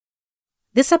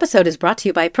This episode is brought to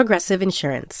you by Progressive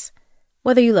Insurance.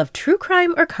 Whether you love true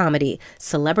crime or comedy,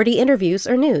 celebrity interviews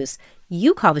or news,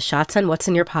 you call the shots on what's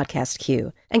in your podcast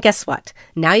queue. And guess what?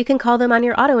 Now you can call them on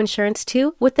your auto insurance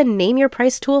too with the Name Your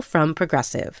Price tool from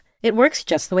Progressive. It works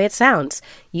just the way it sounds.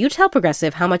 You tell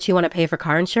Progressive how much you want to pay for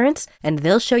car insurance, and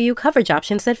they'll show you coverage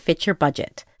options that fit your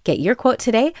budget. Get your quote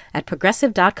today at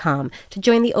Progressive.com to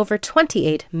join the over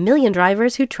 28 million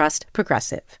drivers who trust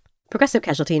Progressive. Progressive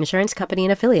Casualty Insurance Company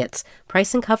and Affiliates.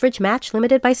 Price and coverage match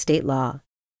limited by state law.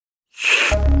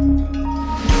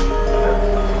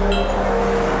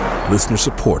 Listener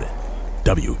supported.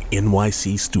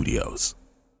 WNYC Studios.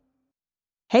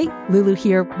 Hey, Lulu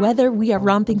here. Whether we are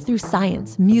romping through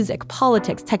science, music,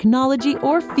 politics, technology,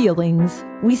 or feelings,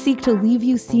 we seek to leave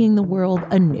you seeing the world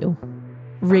anew.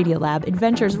 Radiolab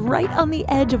adventures right on the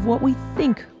edge of what we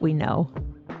think we know,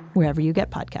 wherever you get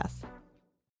podcasts.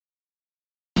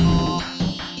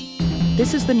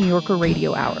 This is the New Yorker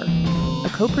Radio Hour, a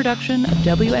co-production of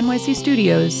WNYC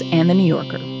Studios and The New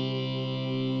Yorker.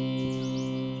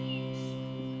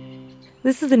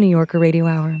 This is the New Yorker Radio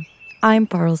Hour. I'm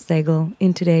Parul Sehgal,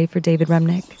 in today for David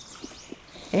Remnick.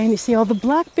 And you see all the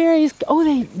blackberries.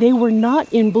 Oh, they were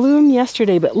not in bloom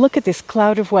yesterday, but look at this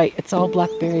cloud of white. It's all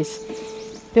blackberries.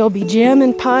 There'll be jam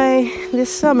and pie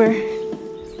this summer.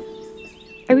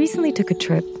 I recently took a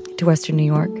trip to Western New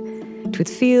York, to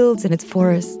its fields and its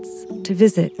forests, to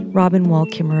visit Robin Wall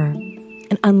Kimmerer,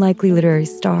 an unlikely literary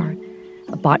star,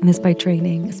 a botanist by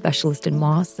training, a specialist in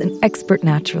moss, an expert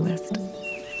naturalist.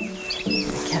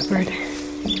 Catbird.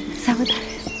 Is that what that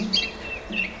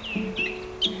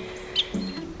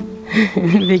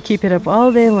is? They keep it up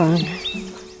all day long.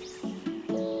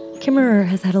 Kimmerer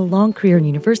has had a long career in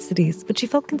universities, but she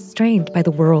felt constrained by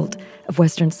the world of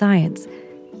Western science.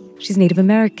 She's Native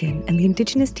American, and the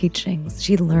indigenous teachings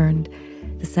she learned,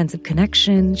 the sense of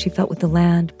connection she felt with the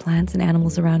land, plants, and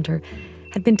animals around her,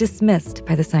 had been dismissed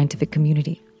by the scientific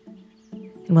community.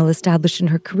 And while established in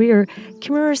her career,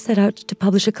 Kimmerer set out to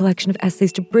publish a collection of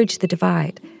essays to bridge the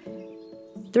divide.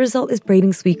 The result is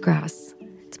Braiding, Sweetgrass.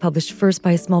 It's published first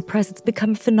by a small press. It's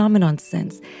become a phenomenon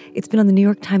since. It's been on the New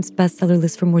York Times bestseller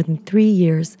list for more than 3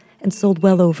 years and sold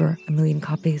well over 1 million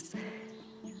copies.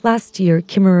 Last year,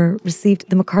 Kimmerer received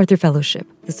the MacArthur Fellowship,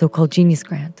 the so-called Genius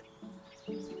Grant.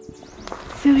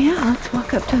 So yeah, let's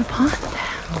walk up to the pond.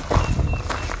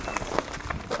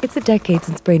 It's a decade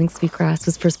since Braiding Sweetgrass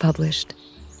was first published,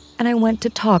 and I went to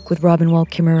talk with Robin Wall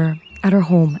Kimmerer at her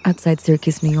home outside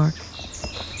Syracuse, New York.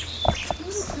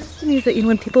 Is that,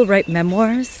 when people write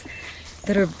memoirs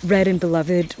that are read and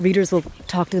beloved, readers will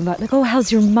talk to them about, like, oh,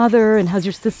 how's your mother and how's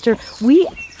your sister? We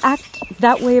act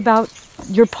that way about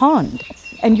your pond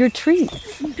and your trees,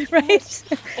 right?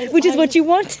 Which is what you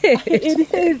wanted.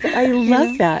 It is. I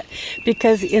love that,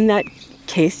 because in that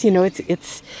case,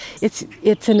 it's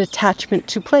an attachment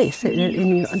to place, and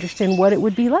you understand what it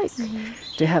would be like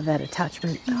to have that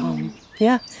attachment.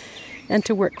 And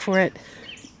to work for it.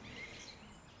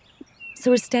 So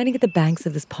we're standing at the banks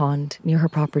of this pond near her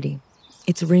property.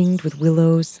 It's ringed with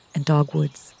willows and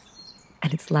dogwoods,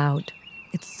 and it's loud.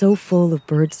 It's so full of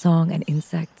birdsong and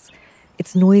insects.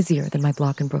 It's noisier than my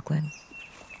block in Brooklyn.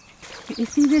 You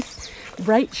see this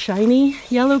bright, shiny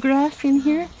yellow grass in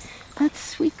here? That's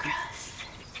sweetgrass.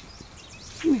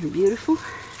 Isn't it beautiful?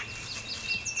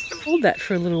 Hold that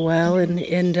for a little while,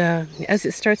 and as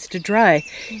it starts to dry,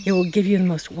 it will give you the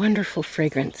most wonderful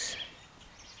fragrance.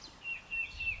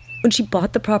 When she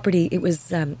bought the property, it was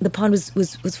the pond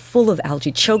was full of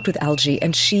algae, choked with algae,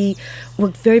 and she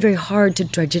worked very, very hard to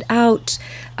dredge it out,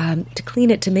 to clean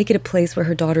it, to make it a place where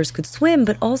her daughters could swim,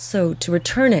 but also to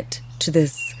return it to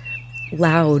this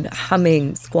loud,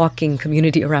 humming, squawking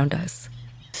community around us.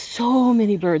 So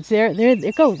many birds. There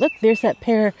they go. Look, there's that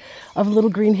pair of little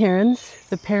green herons,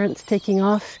 the parents taking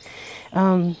off.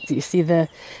 Do you see the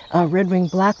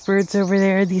red-winged blackbirds over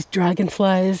there? These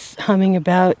dragonflies humming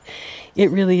about. It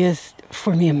really is,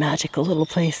 for me, a magical little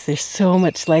place. There's so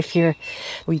much life here.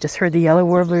 We just heard the yellow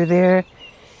warbler there.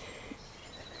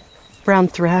 Brown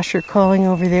thrasher calling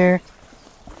over there.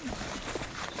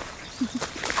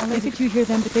 I like that you hear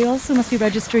them, but they also must be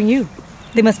registering you.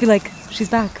 They must be like, she's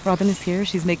back. Robin is here.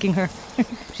 She's making her.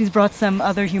 She's brought some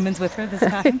other humans with her this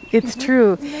time. It's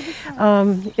true.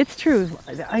 It's true.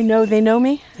 I know they know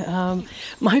me.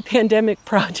 My pandemic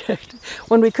project,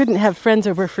 when we couldn't have friends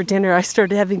over for dinner, I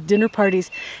started having dinner parties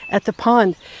at the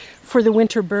pond for the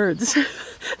winter birds.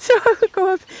 So I would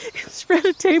go up and spread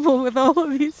a table with all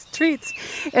of these treats.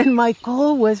 And my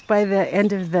goal was, by the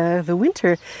end of the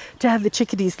winter, to have the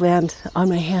chickadees land on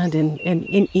my hand and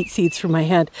eat seeds from my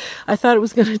hand. I thought it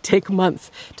was going to take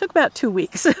months. It took about 2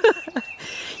 weeks.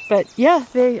 But yeah,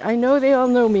 I know they all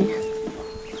know me.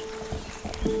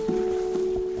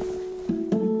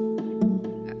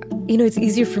 it's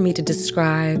easier for me to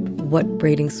describe what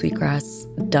Braiding Sweetgrass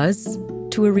does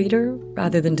to a reader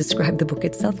rather than describe the book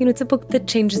itself. It's a book that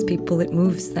changes people, it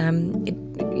moves them.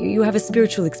 You have a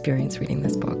spiritual experience reading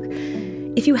this book.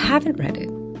 If you haven't read it,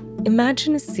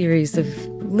 imagine a series of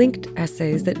linked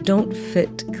essays that don't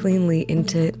fit cleanly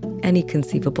into any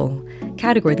conceivable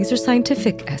category. These are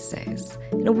scientific essays.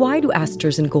 Why do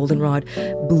asters and goldenrod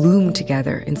bloom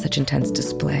together in such intense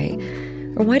display?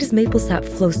 Or why does maple sap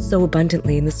flow so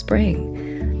abundantly in the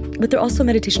spring? But they're also a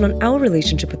meditation on our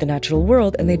relationship with the natural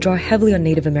world, and they draw heavily on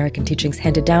Native American teachings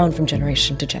handed down from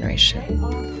generation to generation.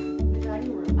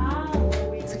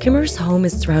 So Kimmer's home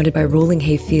is surrounded by rolling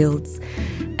hay fields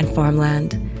and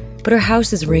farmland, but her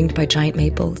house is ringed by giant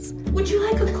maples. Would you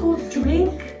like a cold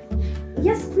drink?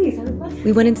 Yes, please. I would love.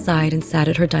 We went inside and sat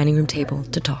at her dining room table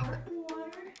to talk.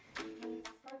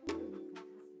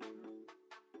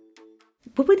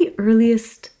 What were the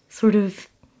earliest sort of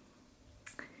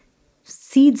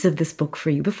seeds of this book for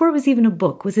you? Before it was even a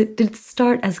book, did it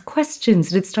start as questions?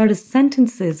 Did it start as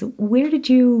sentences? Where did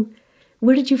you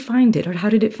find it, or how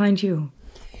did it find you?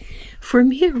 For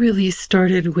me, it really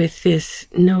started with this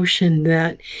notion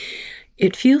that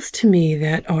it feels to me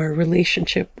that our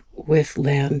relationship with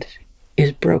land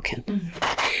is broken.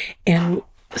 Mm-hmm. And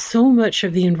so much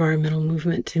of the environmental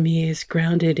movement to me is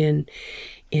grounded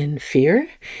in fear,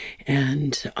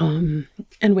 and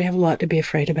we have a lot to be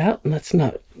afraid about, and let's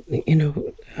not,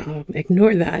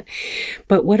 ignore that.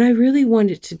 But what I really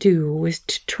wanted to do was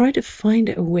to try to find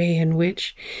a way in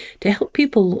which to help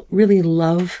people really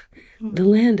love the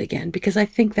land again, because I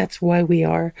think that's why we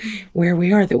are where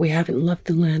we are, that we haven't loved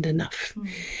the land enough.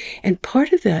 And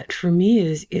part of that for me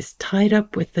is tied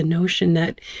up with the notion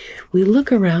that we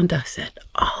look around us at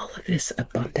all of this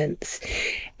abundance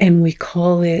and we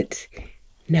call it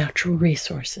natural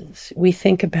resources. We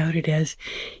think about it as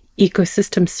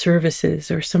ecosystem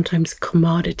services or sometimes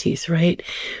commodities, right?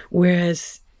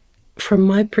 Whereas from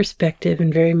my perspective,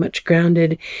 and very much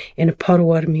grounded in a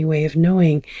Potawatomi way of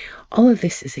knowing, all of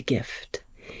this is a gift.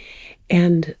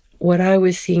 And what I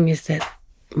was seeing is that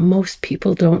most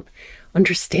people don't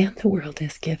understand the world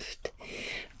as gift.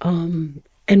 And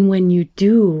when you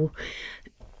do,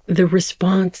 the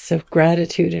response of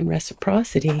gratitude and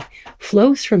reciprocity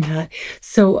flows from that.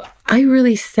 So I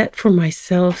really set for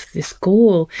myself this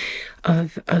goal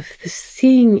of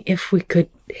seeing if we could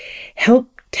help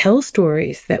tell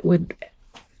stories that would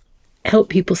help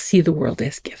people see the world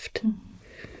as gift.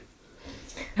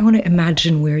 I want to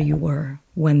imagine where you were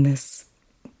when this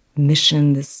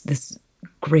mission, this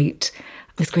great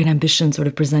ambition sort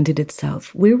of presented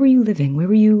itself. Where were you living? Where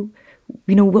were you,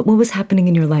 what was happening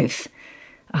in your life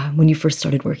when you first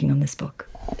started working on this book?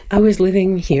 I was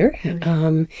living here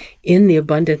in the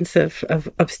abundance of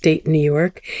upstate New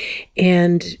York.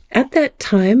 And at that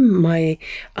time, my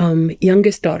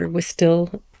youngest daughter was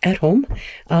still at home,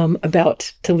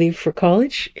 about to leave for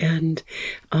college. And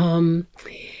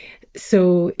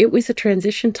so it was a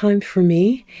transition time for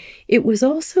me. It was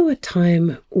also a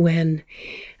time when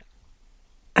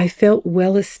I felt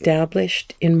well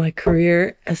established in my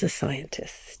career as a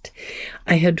scientist.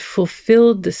 I had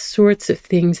fulfilled the sorts of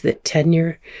things that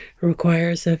tenure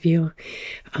requires of you.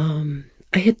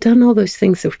 I had done all those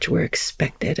things which were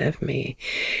expected of me.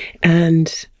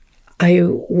 And I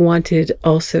wanted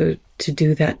also to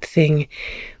do that thing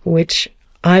which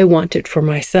I wanted for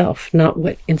myself, not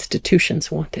what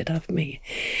institutions wanted of me.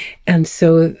 And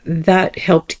so that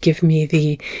helped give me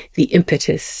the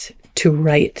impetus to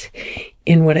write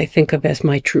in what I think of as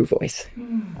my true voice.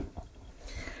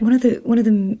 One of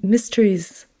the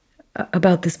mysteries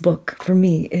about this book for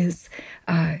me is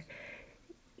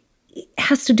it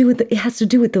has to do with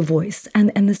the voice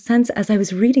and the sense. As I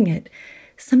was reading it,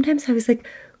 sometimes I was like,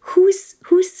 who's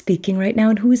speaking right now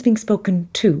and who is being spoken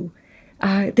to?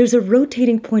 There's a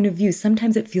rotating point of view.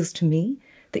 Sometimes it feels to me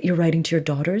that you're writing to your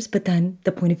daughters, but then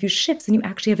the point of view shifts and you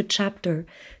actually have a chapter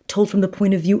told from the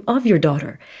point of view of your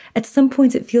daughter. At some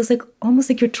points, it feels like almost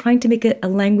like you're trying to make a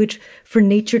language for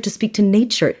nature to speak to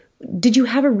nature. Did you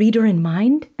have a reader in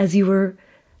mind as you were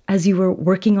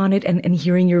working on it and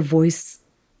hearing your voice,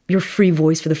 your free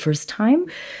voice for the first time?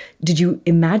 Did you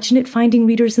imagine it finding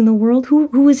readers in the world? Who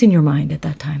was in your mind at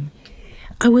that time?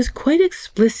 I was quite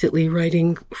explicitly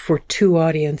writing for two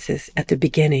audiences at the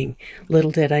beginning. Little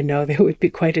did I know there would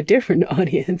be quite a different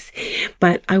audience.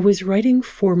 But I was writing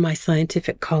for my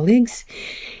scientific colleagues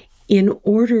in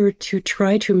order to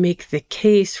try to make the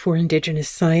case for Indigenous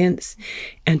science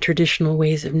and traditional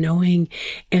ways of knowing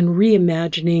and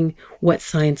reimagining what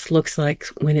science looks like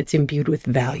when it's imbued with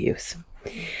values.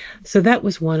 So that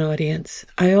was one audience.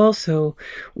 I also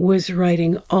was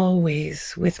writing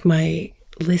always with my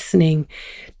listening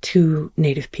to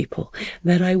Native people,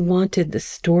 that I wanted the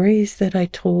stories that I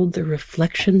told, the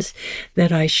reflections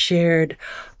that I shared.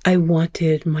 I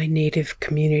wanted my Native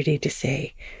community to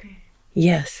say,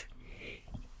 yes,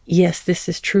 this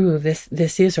is true.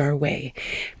 This is our way.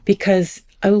 Because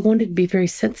I wanted to be very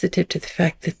sensitive to the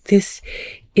fact that this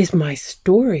is my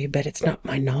story, but it's not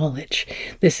my knowledge.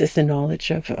 This is the knowledge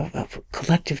of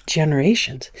collective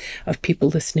generations of people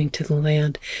listening to the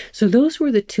land. So those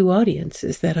were the two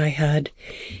audiences that I had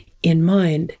in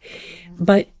mind.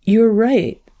 But you're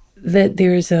right that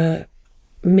there's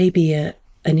maybe an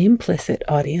implicit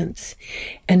audience.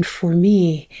 And for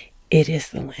me, it is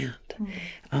the land.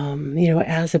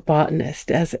 As a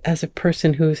botanist, as a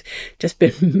person who's just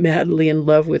been madly in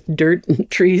love with dirt and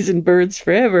trees and birds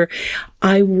forever,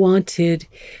 I wanted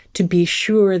to be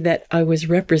sure that I was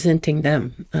representing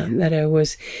them, that I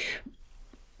was.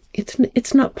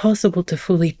 It's not possible to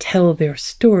fully tell their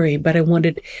story, but I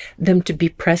wanted them to be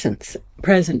present,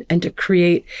 and to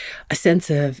create a sense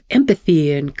of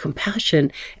empathy and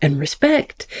compassion and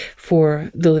respect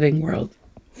for the living world.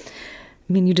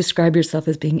 I mean, you describe yourself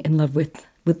as being in love with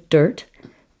dirt,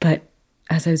 but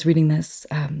as I was reading this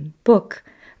book,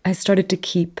 I started to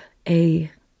keep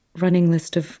a running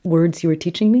list of words you were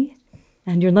teaching me.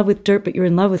 And you're in love with dirt, but you're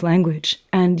in love with language.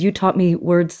 And you taught me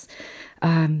words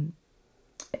that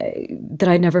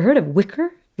I'd never heard of.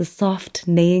 Wicker, the soft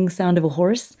neighing sound of a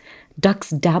horse.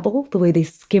 Ducks dabble, the way they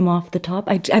skim off the top.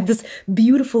 I have this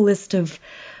beautiful list of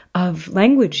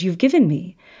language you've given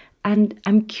me. And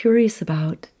I'm curious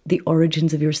about the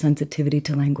origins of your sensitivity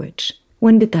to language.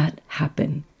 When did that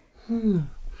happen?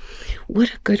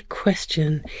 What a good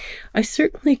question. I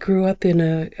certainly grew up in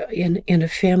a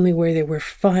family where there were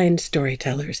fine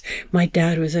storytellers. My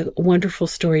dad was a wonderful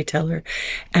storyteller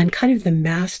and kind of the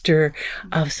master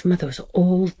of some of those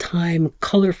old-time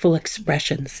colorful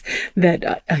expressions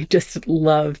that I just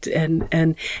loved.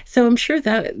 And so I'm sure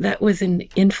that was an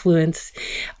influence.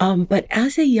 But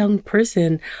as a young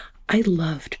person, I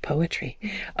loved poetry.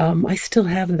 I still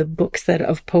have the books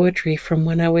of poetry from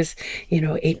when I was,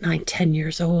 8, 9, 10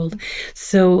 years old.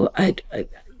 So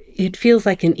it feels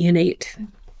like an innate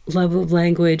love of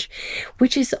language,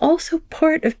 which is also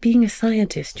part of being a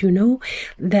scientist.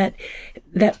 That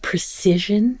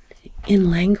precision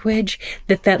in language,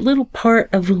 that little part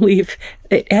of the leaf,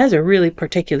 it has a really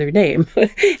particular name.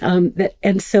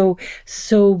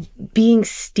 So being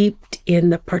steeped in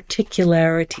the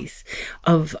particularities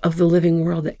of the living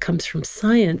world that comes from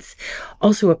science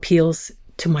also appeals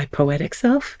to my poetic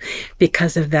self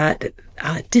because of that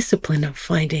discipline of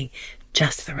finding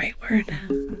just the right word.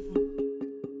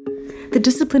 The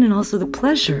discipline and also the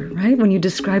pleasure, right? When you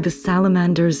describe a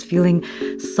salamander as feeling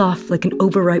soft like an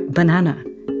overripe banana,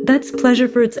 that's pleasure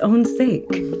for its own sake.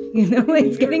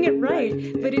 It's getting it right,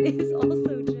 but it is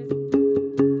also just...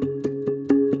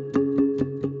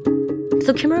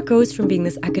 So Kimura goes from being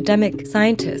this academic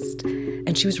scientist,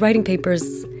 and she was writing papers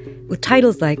with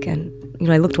titles like, and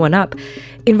I looked one up,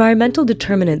 Environmental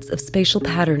Determinants of Spatial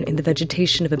Pattern in the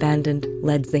Vegetation of Abandoned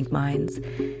Lead-Zinc Mines,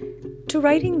 to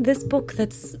writing this book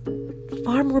that's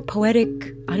far more poetic,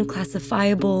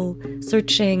 unclassifiable,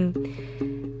 searching.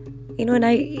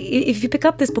 If you pick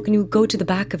up this book and you go to the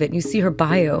back of it and you see her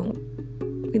bio,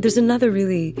 there's another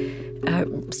really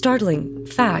startling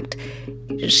fact.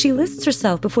 She lists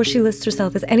herself, before she lists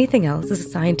herself as anything else, as a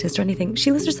scientist or anything,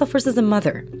 she lists herself first as a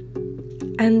mother.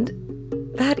 And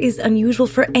that is unusual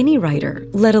for any writer,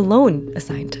 let alone a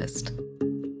scientist.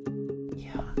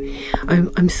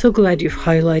 I'm so glad you've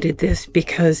highlighted this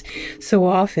because so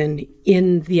often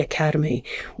in the academy,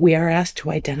 we are asked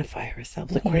to identify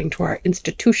ourselves according to our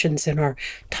institutions and our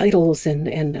titles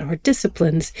and our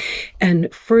disciplines.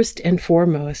 And first and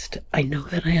foremost, I know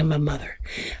that I am a mother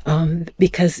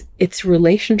because it's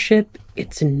relationship,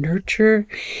 it's nurture,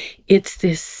 it's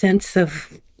this sense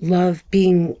of love,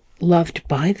 being loved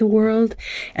by the world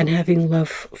and having love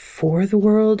for the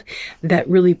world that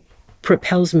really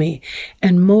propels me.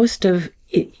 And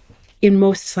in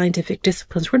most scientific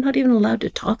disciplines, we're not even allowed to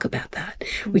talk about that.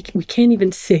 We can't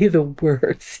even say the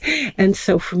words. And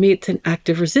so for me, it's an act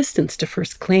of resistance to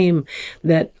first claim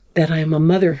that I am a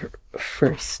mother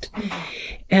first.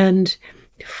 And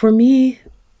for me,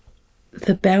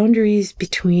 the boundaries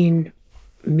between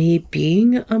me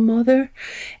being a mother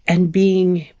and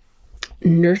being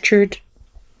nurtured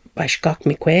by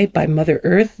Shkak by Mother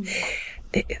Earth,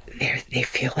 they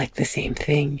feel like the same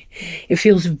thing. It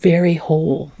feels very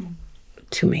whole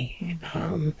to me.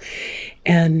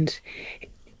 And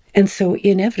so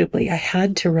inevitably I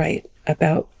had to write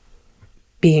about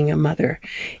being a mother.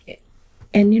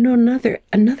 And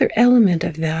another element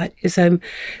of that is I'm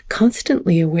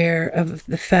constantly aware of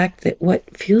the fact that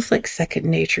what feels like second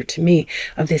nature to me,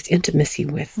 of this intimacy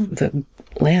with the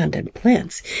land and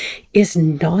plants, is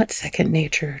not second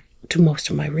nature to most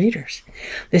of my readers.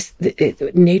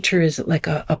 Nature is like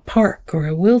a park or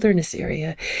a wilderness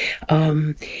area.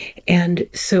 And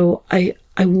so I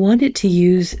wanted to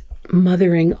use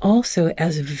mothering also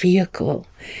as a vehicle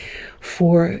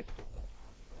for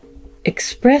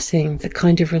expressing the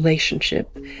kind of relationship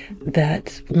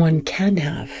that one can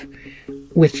have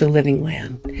with the living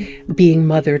land, being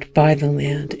mothered by the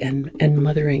land and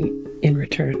mothering in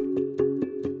return.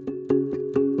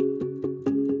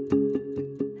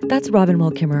 That's Robin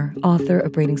Wall Kimmerer, author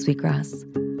of Braiding Sweetgrass.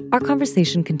 Our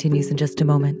conversation continues in just a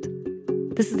moment.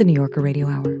 This is the New Yorker Radio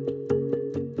Hour.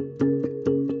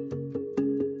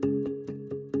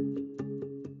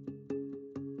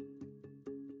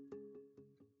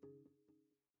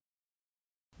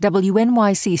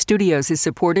 WNYC Studios is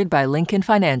supported by Lincoln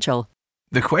Financial.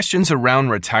 The questions around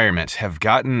retirement have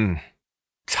gotten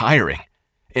tiring.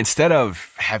 Instead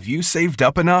of, have you saved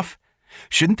up enough?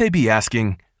 Shouldn't they be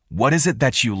asking, what is it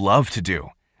that you love to do?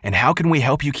 And how can we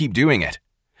help you keep doing it?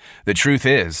 The truth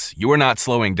is, you are not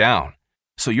slowing down.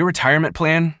 So your retirement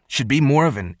plan should be more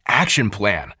of an action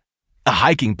plan, a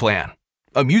hiking plan,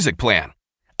 a music plan,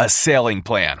 a sailing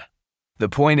plan. The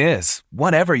point is,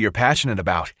 whatever you're passionate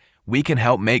about, we can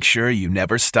help make sure you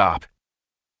never stop.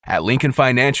 At Lincoln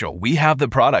Financial, we have the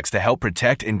products to help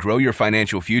protect and grow your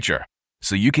financial future,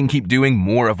 so you can keep doing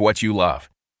more of what you love.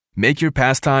 Make your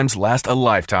pastimes last a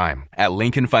lifetime at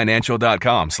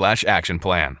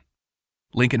lincolnfinancial.com/action-plan.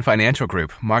 Lincoln Financial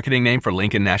Group, marketing name for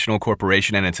Lincoln National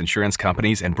Corporation and its insurance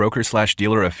companies, and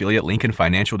broker/dealer affiliate Lincoln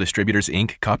Financial Distributors,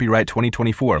 Inc., copyright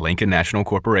 2024, Lincoln National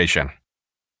Corporation.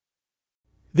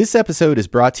 This episode is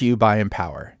brought to you by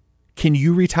Empower. Can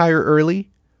you retire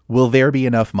early? Will there be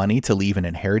enough money to leave an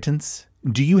inheritance?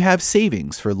 Do you have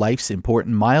savings for life's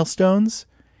important milestones?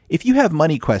 If you have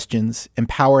money questions,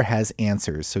 Empower has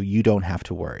answers so you don't have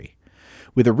to worry.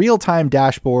 With a real-time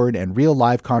dashboard and real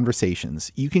live conversations,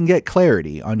 you can get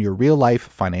clarity on your real-life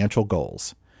financial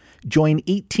goals. Join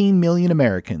 18 million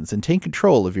Americans and take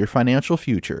control of your financial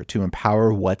future to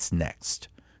empower what's next.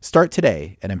 Start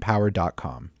today at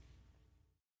empower.com.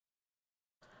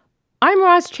 I'm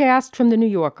Roz Chast from The New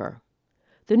Yorker.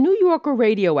 The New Yorker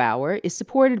Radio Hour is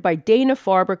supported by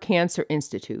Dana-Farber Cancer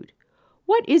Institute.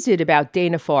 What is it about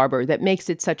Dana-Farber that makes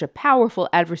it such a powerful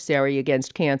adversary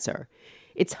against cancer?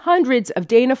 It's hundreds of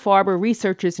Dana-Farber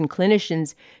researchers and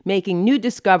clinicians making new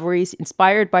discoveries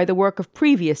inspired by the work of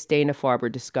previous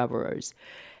Dana-Farber discoverers.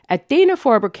 At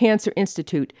Dana-Farber Cancer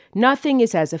Institute, nothing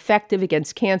is as effective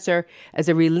against cancer as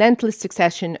a relentless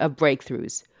succession of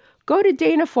breakthroughs. Go to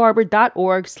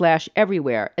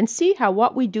danafarber.org/everywhere and see how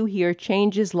what we do here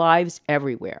changes lives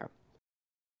everywhere.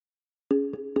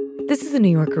 This is the New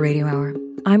Yorker Radio Hour.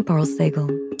 I'm Parul Sehgal.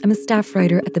 I'm a staff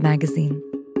writer at the magazine.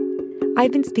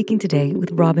 I've been speaking today with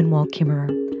Robin Wall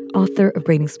Kimmerer, author of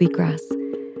Braiding Sweetgrass,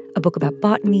 a book about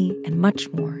botany and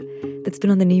much more that's been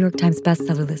on the New York Times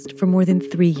bestseller list for more than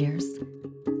 3 years.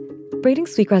 Braiding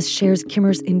Sweetgrass shares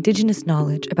Kimmerer's indigenous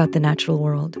knowledge about the natural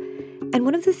world, and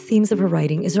one of the themes of her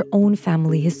writing is her own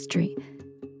family history.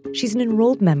 She's an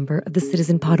enrolled member of the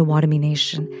Citizen Potawatomi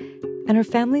Nation, and her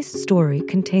family's story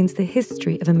contains the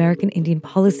history of American Indian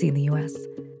policy in the U.S.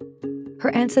 Her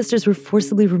ancestors were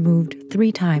forcibly removed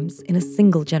 3 times in a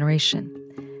single generation,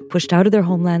 pushed out of their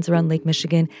homelands around Lake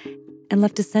Michigan, and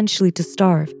left essentially to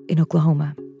starve in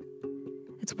Oklahoma.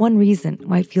 It's one reason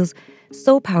why it feels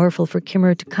so powerful for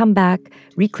Kimmerer to come back,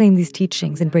 reclaim these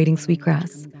teachings in Braiding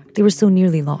Sweetgrass. They were so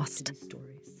nearly lost.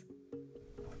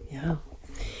 Yeah.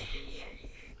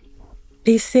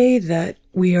 They say that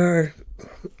we are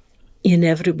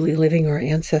inevitably living our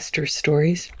ancestors'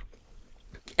 stories,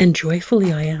 and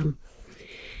joyfully I am.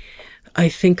 I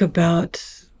think about,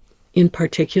 in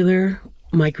particular,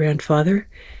 my grandfather,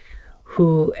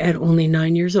 who at only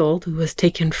 9 years old was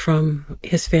taken from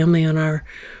his family on our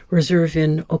reserve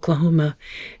in Oklahoma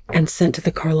and sent to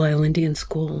the Carlisle Indian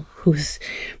School, whose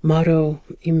motto,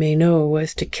 you may know,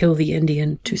 was to kill the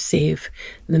Indian to save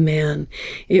the man.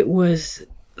 It was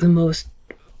the most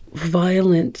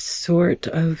violent sort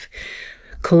of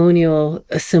colonial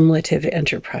assimilative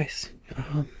enterprise.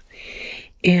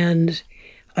 And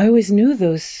I always knew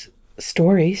those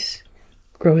stories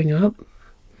growing up.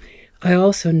 I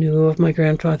also knew of my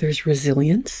grandfather's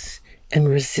resilience and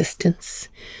resistance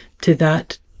to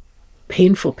that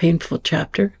painful, painful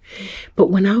chapter.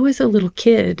 But when I was a little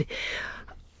kid,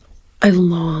 I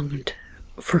longed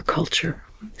for culture.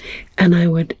 And I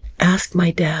would ask my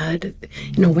dad,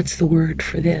 what's the word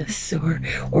for this, or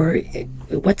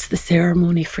what's the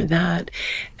ceremony for that,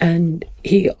 and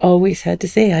he always had to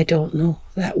say, I don't know.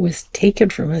 That was taken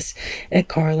from us at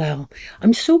Carlisle.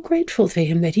 I'm so grateful to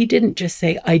him that he didn't just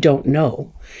say, I don't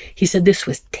know. He said this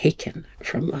was taken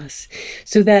from us.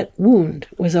 So that wound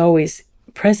was always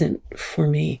present for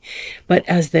me. But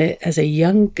as a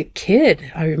young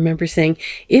kid, I remember saying,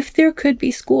 if there could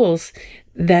be schools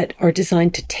that are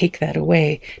designed to take that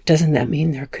away, doesn't that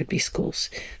mean there could be schools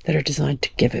that are designed to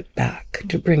give it back,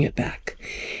 to bring it back?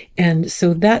 And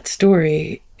so that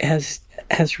story has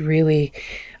really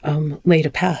laid a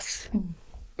path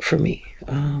for me.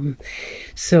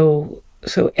 So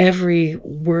every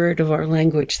word of our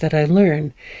language that I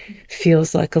learn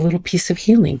feels like a little piece of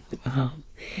healing.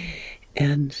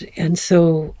 And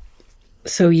so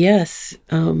yes,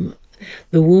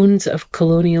 the wounds of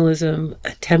colonialism,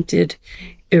 attempted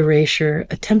erasure,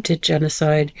 attempted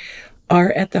genocide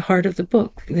are at the heart of the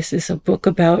book. This is a book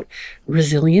about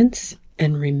resilience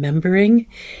and remembering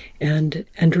and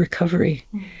recovery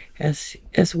as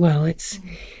well. It's,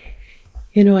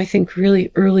 I think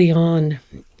really early on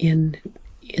in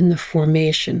the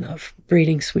formation of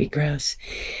Braiding Sweetgrass,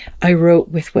 I wrote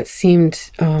with what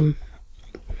seemed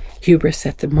hubris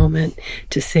at the moment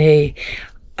to say,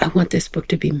 I want this book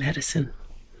to be medicine.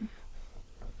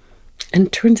 And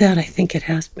it turns out I think it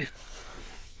has been.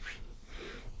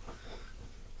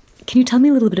 Can you tell me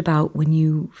a little bit about when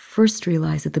you first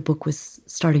realized that the book was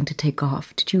starting to take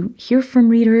off? Did you hear from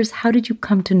readers? How did you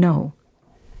come to know?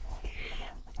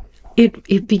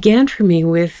 It began for me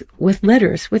with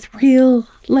letters, with real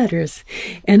letters.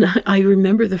 And I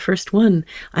remember the first one.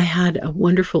 I had a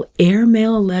wonderful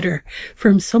airmail letter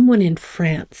from someone in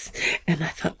France. And I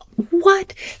thought,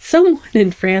 what? Someone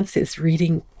in France is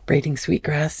reading Braiding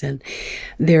Sweetgrass, and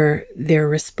their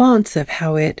response of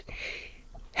how it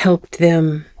helped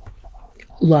them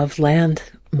love land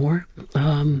more.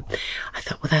 I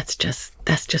thought, well, that's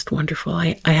just wonderful.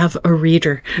 I have a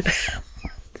reader.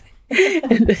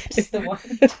 And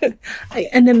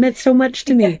it meant so much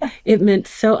to me. It meant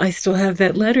so. I still have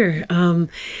that letter,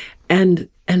 and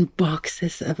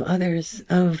boxes of others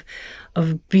of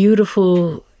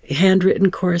beautiful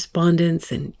handwritten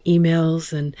correspondence and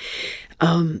emails, and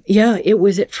it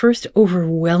was at first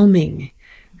overwhelming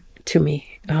to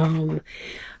me. I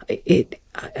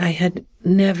had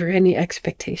never any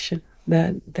expectation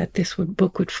that this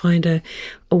book would find a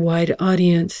wide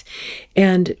audience,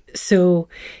 and so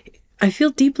I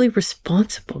feel deeply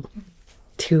responsible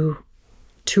to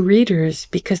readers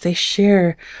because they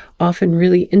share often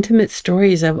really intimate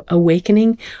stories of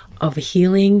awakening, of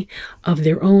healing, of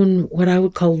their own, what I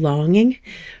would call longing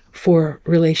for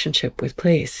relationship with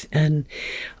place. And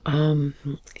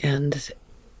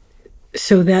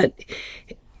so that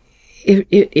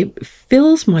it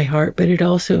fills my heart, but it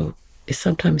also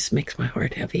sometimes makes my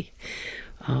heart heavy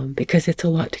because it's a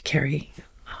lot to carry.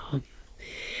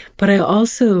 But I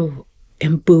also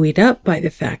am buoyed up by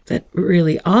the fact that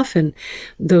really often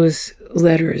those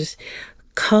letters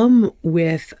come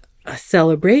with a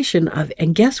celebration of,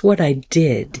 and guess what I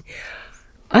did?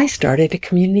 I started a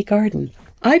community garden.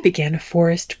 I began a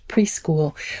forest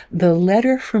preschool. The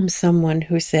letter from someone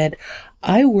who said,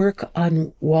 I work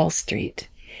on Wall Street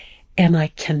and I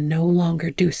can no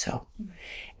longer do so.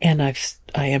 And I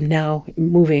am now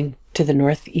moving to the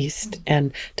Northeast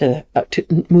and to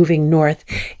moving north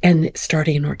and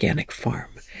starting an organic farm.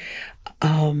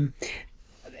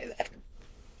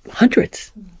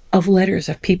 Hundreds of letters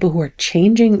of people who are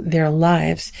changing their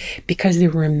lives because they're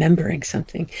remembering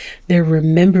something. They're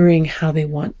remembering how they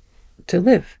want to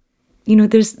live.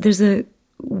 There's a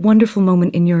wonderful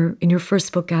moment in your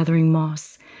first book, Gathering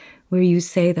Moss, where you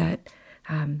say that,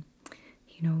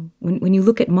 when you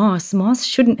look at moss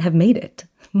shouldn't have made it.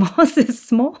 Moss is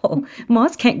small.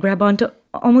 Moss can't grab onto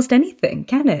almost anything,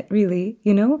 can it, really?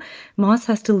 Moss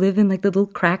has to live in like the little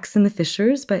cracks in the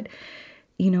fissures, but,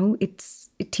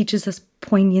 it teaches us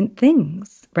poignant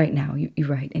things right now, you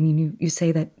write. And you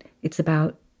say that it's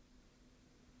about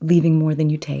leaving more than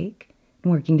you take,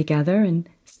 and working together and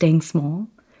staying small.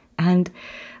 And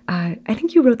I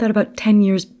think you wrote that about 10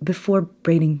 years before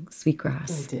Braiding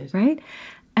Sweetgrass. I did. Right?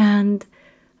 And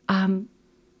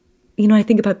I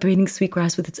think about Braiding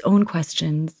Sweetgrass with its own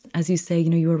questions. As you say,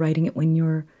 you were writing it when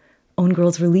your own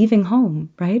girls were leaving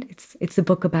home, right? It's a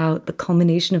book about the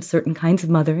culmination of certain kinds of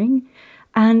mothering.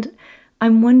 And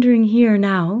I'm wondering here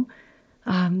now,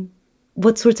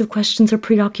 what sorts of questions are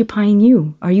preoccupying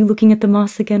you? Are you looking at the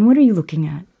moss again? What are you looking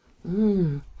at?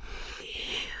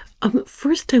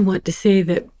 First, I want to say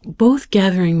that both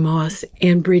Gathering Moss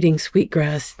and Braiding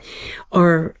Sweetgrass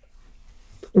are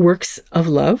works of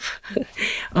love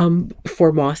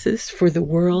for mosses, for the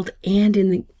world, and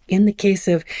in the case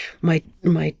of my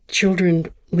children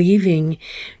leaving,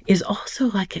 is also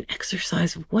like an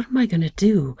exercise of what am I going to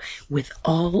do with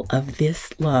all of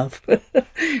this love,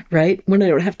 right? When I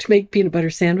don't have to make peanut butter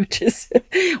sandwiches,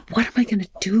 what am I going to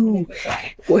do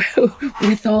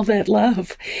with all that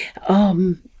love?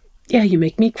 Yeah, you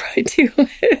make me cry too.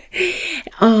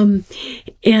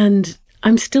 And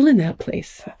I'm still in that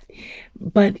place,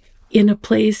 but in a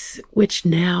place which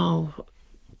now,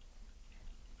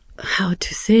 how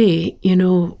to say,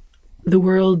 the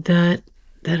world that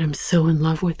I'm so in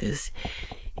love with is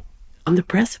on the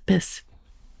precipice.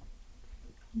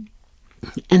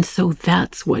 And so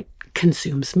that's what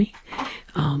consumes me.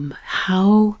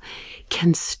 How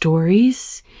can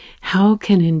stories, how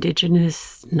can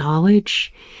Indigenous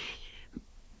knowledge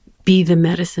be the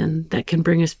medicine that can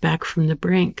bring us back from the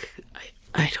brink?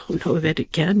 I don't know that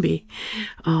it can be.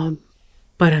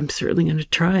 But I'm certainly going to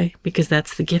try, because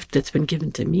that's the gift that's been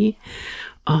given to me.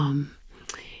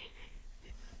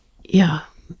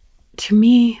 To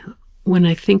me, when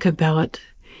I think about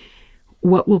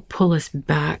what will pull us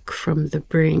back from the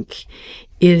brink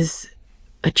is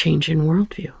a change in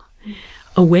worldview,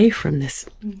 away from this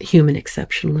human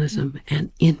exceptionalism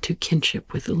and into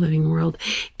kinship with the living world.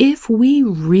 If we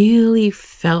really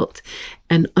felt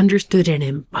and understood and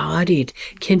embodied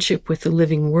kinship with the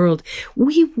living world,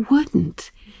 we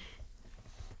wouldn't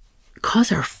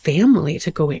cause our family to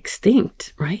go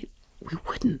extinct, right? We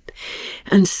wouldn't.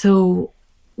 And so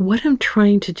what I'm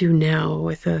trying to do now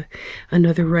with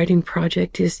another writing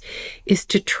project is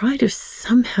to try to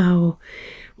somehow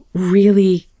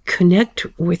really connect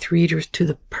with readers to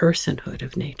the personhood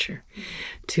of nature,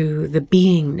 to the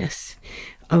beingness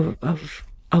of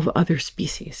other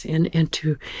species, and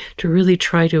to really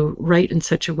try to write in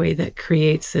such a way that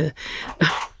creates a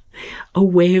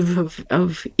wave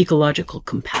of ecological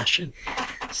compassion.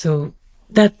 So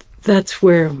that's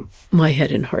where my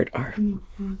head and heart are.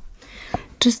 Mm-hmm.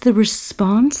 Just the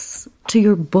response to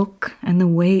your book and the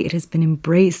way it has been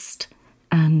embraced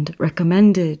and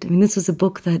recommended. I mean, this was a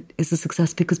book that is a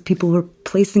success because people were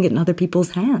placing it in other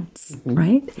people's hands,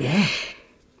 right? Yeah.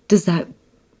 Does that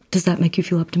make you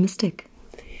feel optimistic?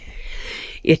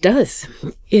 It does.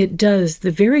 It does.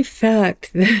 The very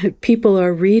fact that people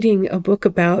are reading a book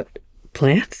about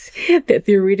plants, that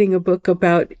they're reading a book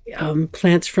about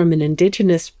plants from an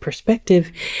Indigenous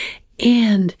perspective,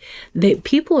 and that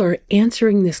people are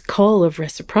answering this call of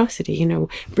reciprocity.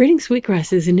 Braiding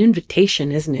Sweetgrass is an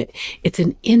invitation, isn't it? It's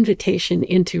an invitation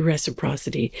into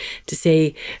reciprocity to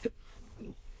say,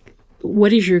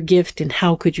 what is your gift and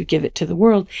how could you give it to the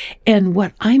world? And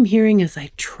what I'm hearing as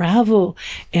I travel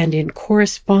and in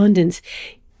correspondence,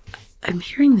 I'm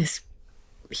hearing this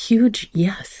huge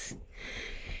yes.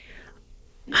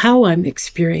 How I'm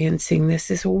experiencing this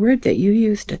is a word that you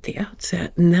used at the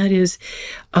outset, and that is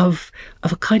of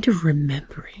a kind of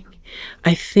remembering.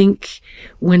 I think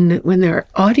when there are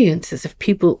audiences of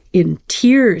people in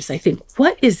tears, I think,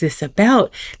 what is this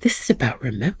about? This is about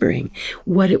remembering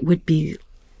what it would be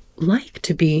like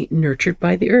to be nurtured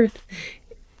by the earth.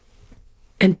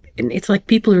 And it's like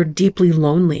people are deeply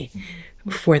lonely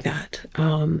for that.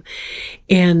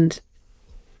 And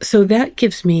so that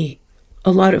gives me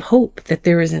a lot of hope that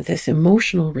there isn't this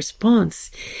emotional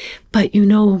response. But,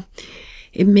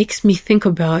 it makes me think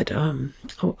about a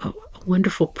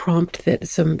wonderful prompt that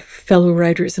some fellow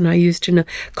writers and I used in a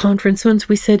conference once.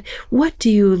 We said, what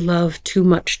do you love too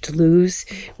much to lose?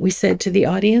 We said to the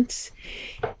audience.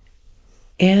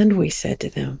 And we said to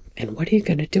them, and what are you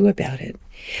going to do about it?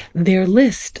 Their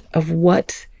list of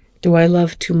what do I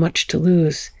love too much to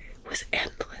lose was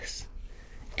endless.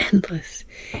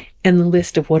 And the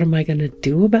list of what am I going to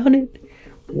do about it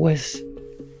was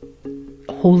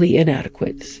wholly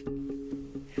inadequate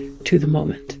to the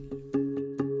moment.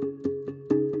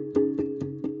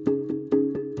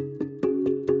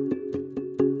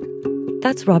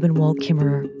 That's Robin Wall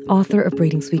Kimmerer, author of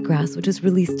Braiding Sweetgrass, which was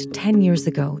released 10 years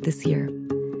ago this year.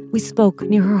 We spoke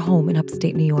near her home in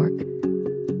upstate New York.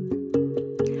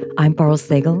 I'm Parul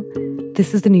Sehgal.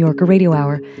 This is the New Yorker Radio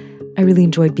Hour. I really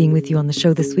enjoyed being with you on the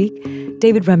show this week.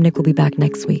 David Remnick will be back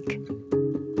next week.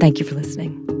 Thank you for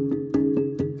listening.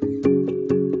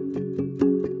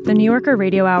 The New Yorker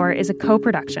Radio Hour is a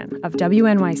co-production of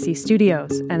WNYC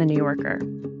Studios and The New Yorker.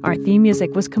 Our theme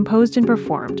music was composed and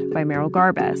performed by Meryl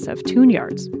Garbes of Tune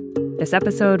Yards. This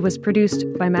episode was produced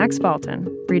by Max Balton,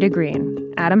 Rita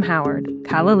Green, Adam Howard,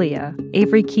 Kalalia,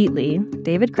 Avery Keatley,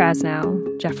 David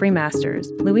Krasnow, Jeffrey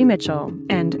Masters, Louis Mitchell,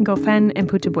 and Gofen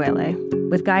Mputubuele.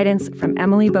 with guidance from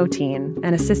Emily Botine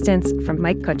and assistance from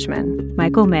Mike Kutchman,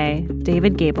 Michael May,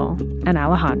 David Gable, and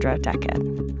Alejandra Deckett.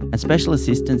 And special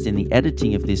assistance in the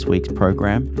editing of this week's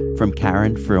program from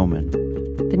Karen Frillman.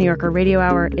 The New Yorker Radio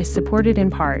Hour is supported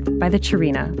in part by the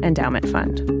Chirina Endowment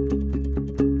Fund.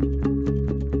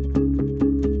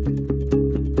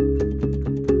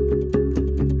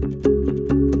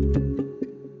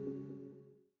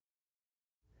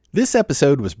 This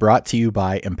episode was brought to you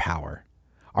by Empower.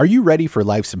 Are you ready for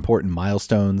life's important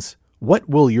milestones? What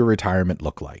will your retirement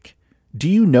look like? Do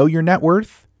you know your net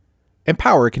worth?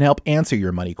 Empower can help answer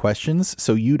your money questions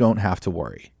so you don't have to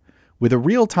worry. With a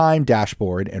real-time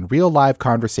dashboard and real-live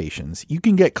conversations, you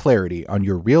can get clarity on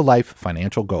your real-life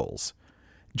financial goals.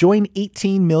 Join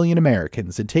 18 million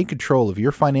Americans and take control of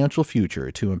your financial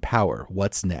future to empower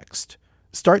what's next.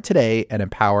 Start today at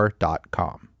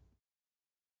empower.com.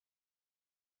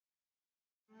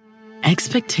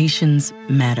 Expectations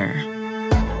matter.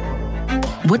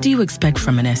 What do you expect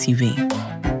from an SUV?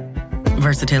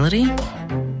 Versatility?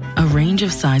 A range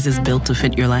of sizes built to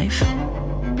fit your life?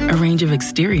 A range of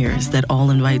exteriors that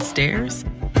all invite stares?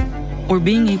 Or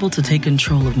being able to take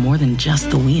control of more than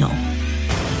just the wheel?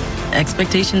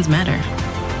 Expectations matter,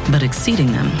 but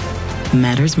exceeding them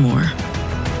matters more.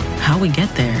 How we get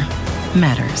there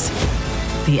matters.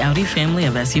 The Audi family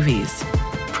of SUVs.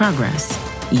 Progress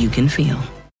you can feel.